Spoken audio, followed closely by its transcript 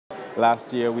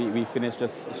Last year, we finished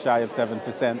just shy of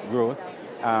 7% growth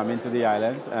into the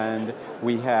islands, and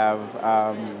we have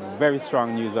very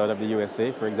strong news out of the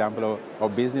USA. For example, our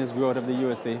business grew out of the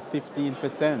USA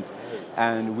 15%,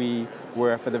 and we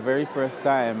were for the very first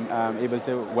time able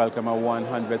to welcome a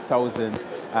 100,000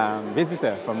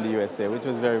 visitor from the USA, which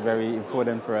was very, very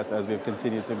important for us as we've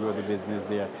continued to grow the business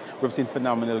there. We've seen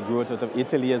phenomenal growth out of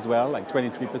Italy as well, like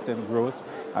 23% growth.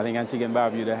 I think Antigua and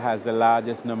Barbuda has the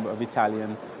largest number of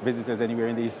Italian visitors anywhere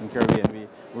in the Eastern Caribbean.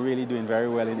 We're really doing very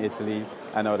well in Italy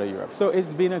and out of Europe. So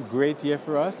it's been a great year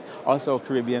for us. Also,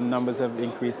 Caribbean numbers have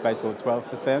increased by about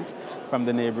 12% from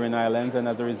the neighboring islands, and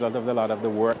as a result of a lot of the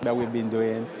work that we've been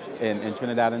doing in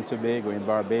Trinidad and Tobago, in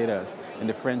Barbados, in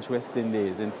the French West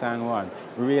Indies, in San Juan,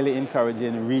 really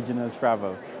encouraging regional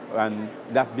travel. And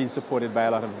that's been supported by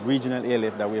a lot of regional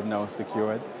airlift that we have now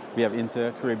secured. We have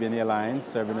Inter-Caribbean Airlines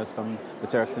serving us from the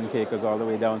Turks and Caicos all the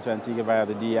way down to Antigua via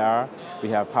the DR. We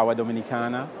have Power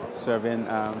Dominicana serving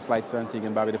flights to Antigua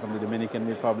and Barbuda from the Dominican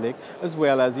Republic, as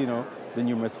well as, you know, the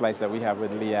numerous flights that we have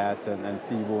with Liat and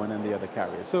Seabourn and the other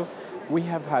carriers. So we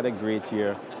have had a great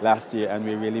year last year, and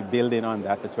we're really building on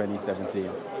that for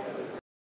 2017.